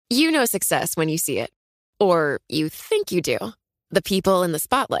You know success when you see it. Or you think you do. The people in the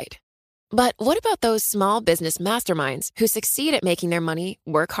spotlight. But what about those small business masterminds who succeed at making their money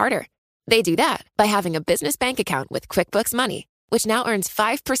work harder? They do that by having a business bank account with QuickBooks Money, which now earns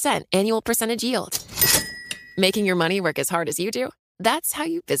 5% annual percentage yield. Making your money work as hard as you do? That's how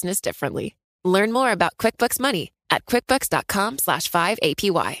you business differently. Learn more about QuickBooks Money at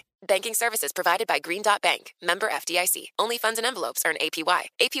quickbooks.com/5APY. Banking services provided by Green Dot Bank. Member FDIC. Only funds and envelopes earn APY.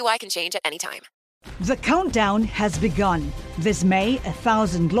 APY can change at any time. The countdown has begun. This May,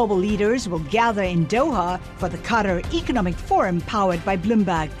 1,000 global leaders will gather in Doha for the Qatar Economic Forum powered by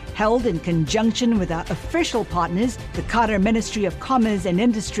Bloomberg, held in conjunction with our official partners, the Qatar Ministry of Commerce and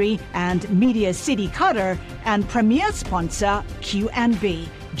Industry and Media City Qatar, and premier sponsor QNB.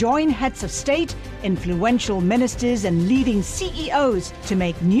 Join heads of state, influential ministers, and leading CEOs to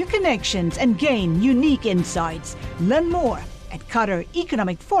make new connections and gain unique insights. Learn more at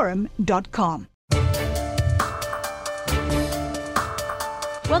QatarEconomicForum.com.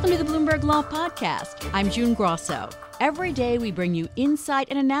 Welcome to the Bloomberg Law Podcast. I'm June Grosso. Every day we bring you insight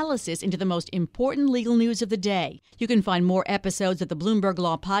and analysis into the most important legal news of the day. You can find more episodes of the Bloomberg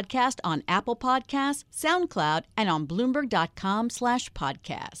Law Podcast on Apple Podcasts, SoundCloud, and on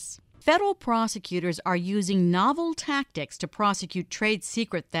Bloomberg.com/podcasts. Federal prosecutors are using novel tactics to prosecute trade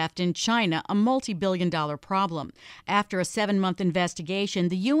secret theft in China, a multi-billion-dollar problem. After a 7-month investigation,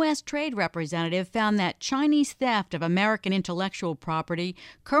 the U.S. Trade Representative found that Chinese theft of American intellectual property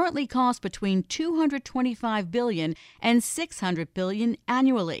currently costs between $225 billion and $600 billion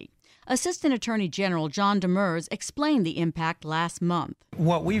annually. Assistant Attorney General John Demers explained the impact last month.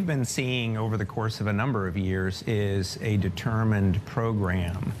 What we've been seeing over the course of a number of years is a determined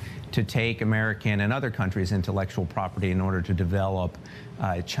program to take American and other countries' intellectual property in order to develop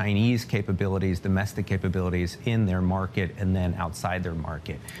Chinese capabilities, domestic capabilities in their market and then outside their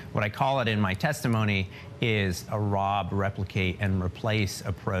market. What I call it in my testimony is a rob, replicate, and replace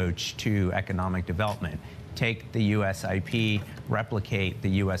approach to economic development. Take the U.S. IP, replicate the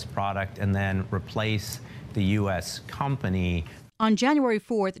U.S. product, and then replace the U.S. company. On January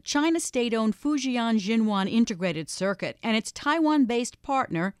 4th, China's state-owned Fujian Jinwan Integrated Circuit and its Taiwan-based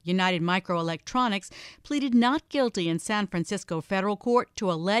partner, United Microelectronics, pleaded not guilty in San Francisco federal court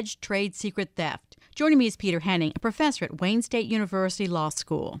to alleged trade secret theft. Joining me is Peter Henning, a professor at Wayne State University Law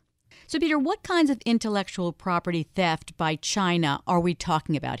School. So, Peter, what kinds of intellectual property theft by China are we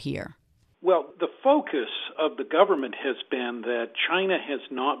talking about here? Well, the focus of the government has been that China has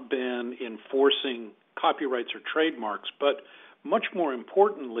not been enforcing copyrights or trademarks, but much more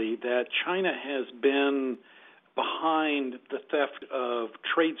importantly, that China has been behind the theft of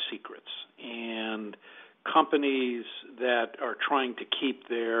trade secrets and companies that are trying to keep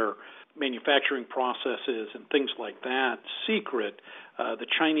their manufacturing processes and things like that secret. The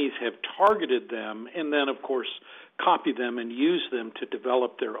Chinese have targeted them and then, of course, copy them and use them to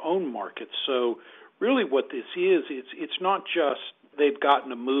develop their own markets. So really what this is, it's not just they've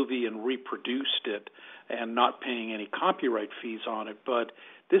gotten a movie and reproduced it and not paying any copyright fees on it, but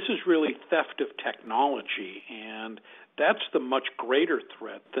this is really theft of technology, and that's the much greater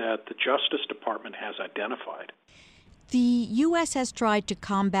threat that the Justice Department has identified. The U.S. has tried to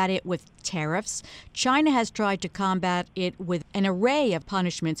combat it with tariffs. China has tried to combat it with an array of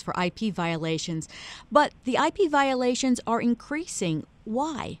punishments for IP violations. But the IP violations are increasing.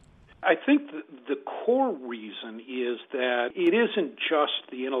 Why? I think the core reason is that it isn't just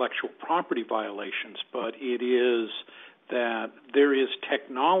the intellectual property violations, but it is that there is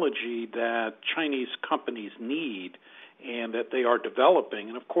technology that Chinese companies need and that they are developing.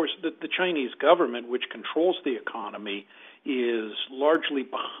 And, of course, the Chinese government, which controls the economy, is largely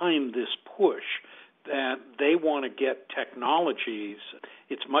behind this push that they want to get technologies.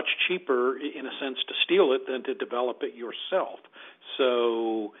 It's much cheaper, in a sense, to steal it than to develop it yourself.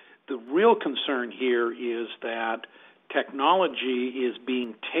 So the real concern here is that technology is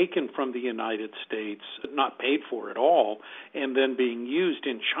being taken from the United States, not paid for at all, and then being used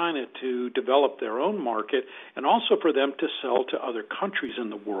in China to develop their own market and also for them to sell to other countries in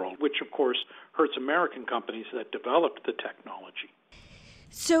the world, which, of course, hurts American companies that developed the technology.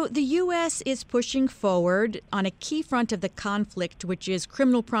 So the U.S. is pushing forward on a key front of the conflict, which is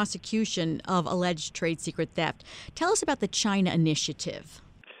criminal prosecution of alleged trade secret theft. Tell us about the China Initiative.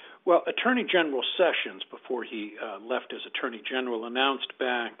 Well, Attorney General Sessions, before he left as Attorney General, announced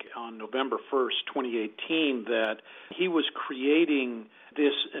back on November 1st, 2018, that he was creating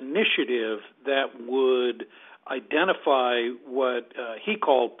this initiative that would identify what he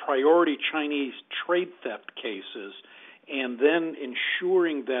called priority Chinese trade theft cases and then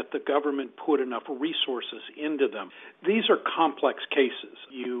ensuring that the government put enough resources into them. These are complex cases.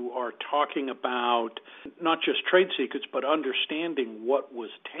 You are talking about not just trade secrets, but understanding what was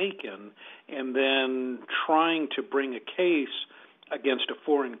taken and then trying to bring a case against a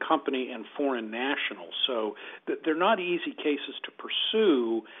foreign company and foreign nationals. So they're not easy cases to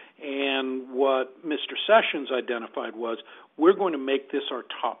pursue, and what Mr. Sessions identified was, we're going to make this our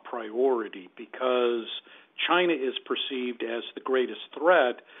top priority because China is perceived as the greatest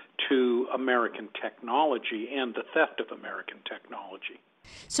threat to American technology and the theft of American technology.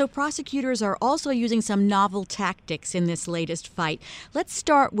 So prosecutors are also using some novel tactics in this latest fight. Let's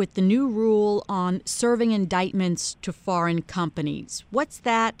start with the new rule on serving indictments to foreign companies. What's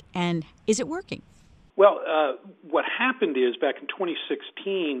that, and is it working? Well, what happened is back in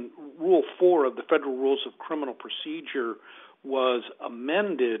 2016, Rule 4 of the Federal Rules of Criminal Procedure was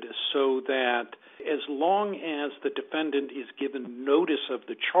amended so that as long as the defendant is given notice of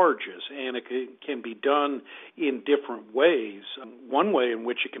the charges, and it can be done in different ways. One way in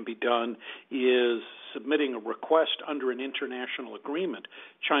which it can be done is submitting a request under an international agreement.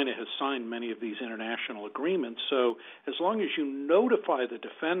 China has signed many of these international agreements, so as long as you notify the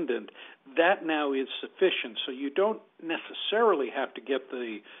defendant, that now is sufficient. So you don't necessarily have to get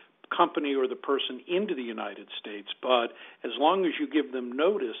the company or the person into the United States, but as long as you give them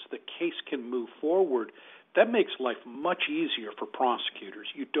notice, the case can move forward. That makes life much easier for prosecutors.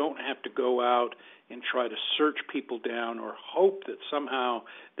 You don't have to go out and try to search people down or hope that somehow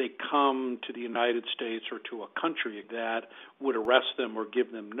they come to the United States or to a country that would arrest them or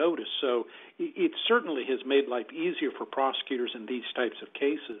give them notice. So it certainly has made life easier for prosecutors in these types of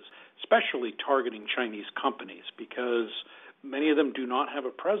cases, especially targeting Chinese companies, because many of them do not have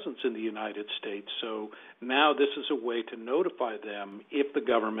a presence in the United States, so now this is a way to notify them if the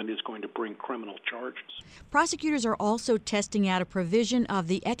government is going to bring criminal charges. Prosecutors are also testing out a provision of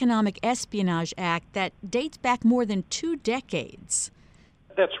the Economic Espionage Act that dates back more than 2 decades.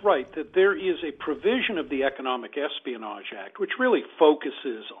 That's right, that there is a provision of the Economic Espionage Act which really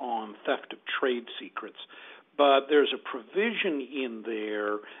focuses on theft of trade secrets. But there's a provision in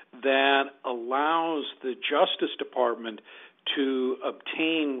there that allows the Justice Department to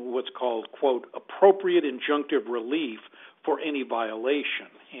obtain what's called, quote, appropriate injunctive relief for any violation.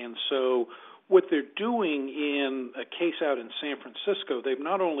 And so what they're doing in a case out in San Francisco, they've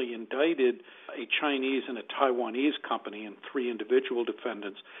not only indicted a Chinese and a Taiwanese company and 3 individual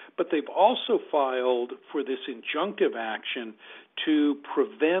defendants, but they've also filed for this injunctive action to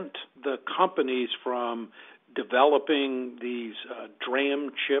prevent the companies from developing these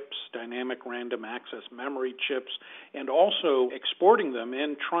DRAM chips, dynamic random access memory chips, and also exporting them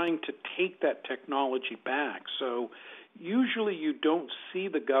and trying to take that technology back. So usually you don't see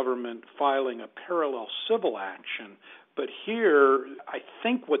the government filing a parallel civil action, but here I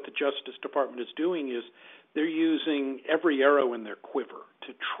think what the Justice Department is doing is they're using every arrow in their quiver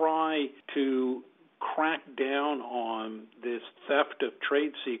to try to crack down on this theft of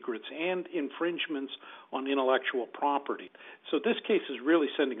trade secrets and infringements on intellectual property. So this case is really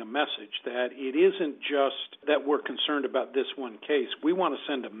sending a message that it isn't just that we're concerned about this one case. We want to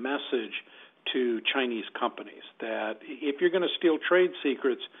send a message to Chinese companies that if you're going to steal trade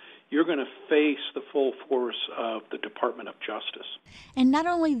secrets, you're going to face the full force of the Department of Justice. And not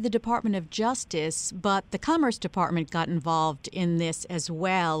only the Department of Justice, but the Commerce Department got involved in this as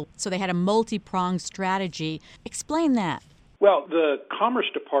well. So they had a multi-pronged strategy. Explain that. Well, the Commerce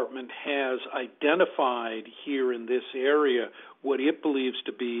Department has identified here in this area what it believes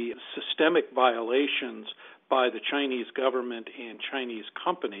to be systemic violations by the Chinese government and Chinese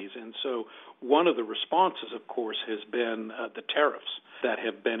companies. And so one of the responses, of course, has been the tariffs that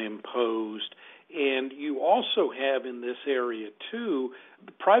have been imposed. And you also have in this area, too,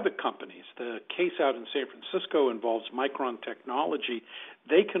 the private companies. The case out in San Francisco involves Micron Technology.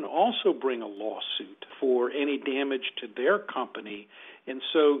 They can also bring a lawsuit for any damage to their company. And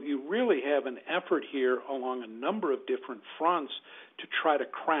so you really have an effort here along a number of different fronts to try to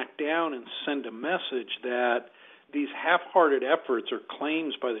crack down and send a message that these half-hearted efforts or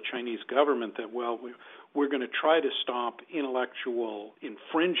claims by the Chinese government that, well, we're going to try to stop intellectual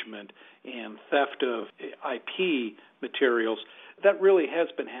infringement and theft of IP materials, that really has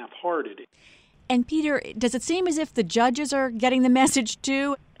been half-hearted. And Peter, does it seem as if the judges are getting the message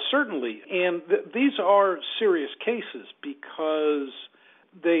too? Certainly, and these are serious cases because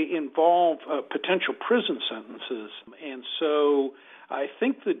they involve potential prison sentences. And so I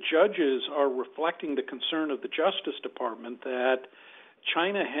think the judges are reflecting the concern of the Justice Department that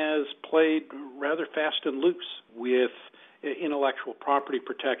China has played rather fast and loose with intellectual property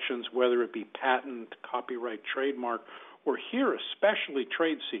protections, whether it be patent, copyright, trademark, or here especially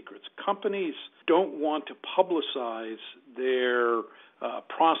trade secrets. Companies don't want to publicize their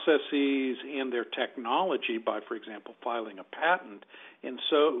processes and their technology by, for example, filing a patent. And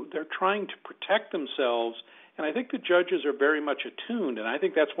so they're trying to protect themselves. And I think the judges are very much attuned, and I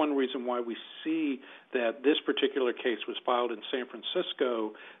think that's one reason why we see that this particular case was filed in San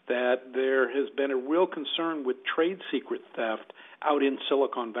Francisco, that there has been a real concern with trade secret theft out in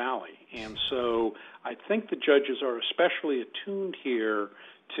Silicon Valley. And so I think the judges are especially attuned here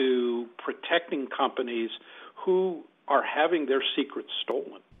to protecting companies who are having their secrets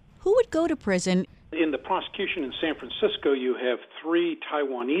stolen. Who would go to prison? In the prosecution in San Francisco, you have 3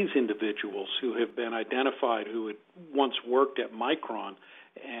 Taiwanese individuals who have been identified who had once worked at Micron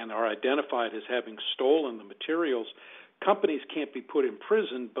and are identified as having stolen the materials. Companies can't be put in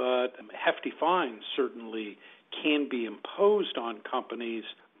prison, but hefty fines certainly can be imposed on companies.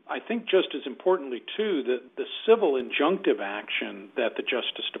 I think just as importantly, too, that the civil injunctive action that the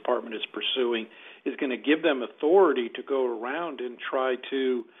Justice Department is pursuing is going to give them authority to go around and try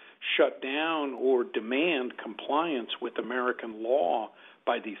to shut down or demand compliance with American law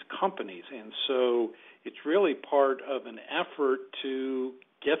by these companies. And so it's really part of an effort to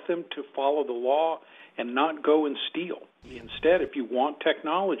get them to follow the law and not go and steal. Instead, if you want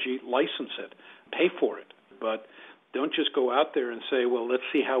technology, license it, pay for it. But don't just go out there and say, well, let's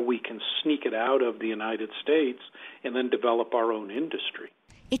see how we can sneak it out of the United States and then develop our own industry.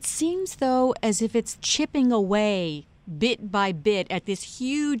 It seems, though, as if it's chipping away bit by bit at this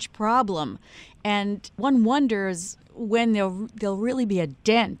huge problem, and one wonders when there'll really be a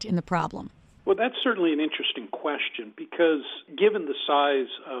dent in the problem. Well, that's certainly an interesting question, because given the size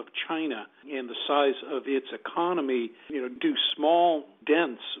of China and the size of its economy, do small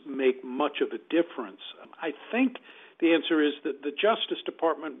dents make much of a difference? I think the answer is that the Justice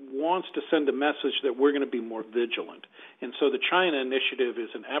Department wants to send a message that we're going to be more vigilant. And so the China Initiative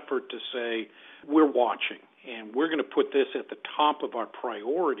is an effort to say, we're watching, and we're going to put this at the top of our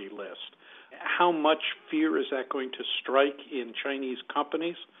priority list. How much fear is that going to strike in Chinese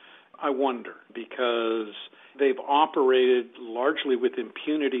companies? I wonder, because they've operated largely with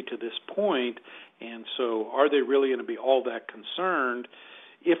impunity to this point, and so are they really going to be all that concerned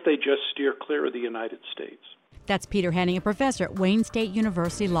if they just steer clear of the United States? That's Peter Henning, a professor at Wayne State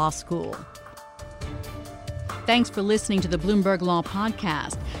University Law School. Thanks for listening to the Bloomberg Law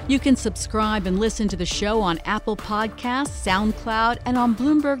Podcast. You can subscribe and listen to the show on Apple Podcasts, SoundCloud, and on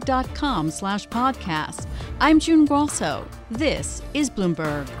Bloomberg.com/podcast. I'm June Grosso. This is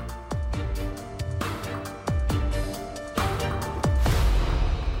Bloomberg.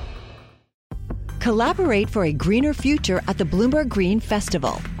 Collaborate for a greener future at the Bloomberg Green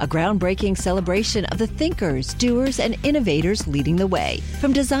Festival, a groundbreaking celebration of the thinkers, doers, and innovators leading the way.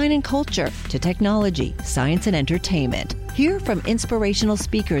 From design and culture to technology, science, and entertainment. Hear from inspirational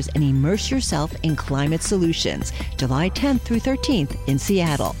speakers and immerse yourself in climate solutions. July 10th through 13th in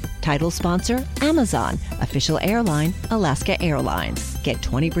Seattle. Title sponsor, Amazon. Official airline, Alaska Airlines. Get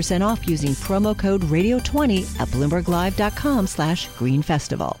 20% off using promo code RADIO20 at BloombergLive.com/Green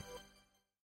Festival.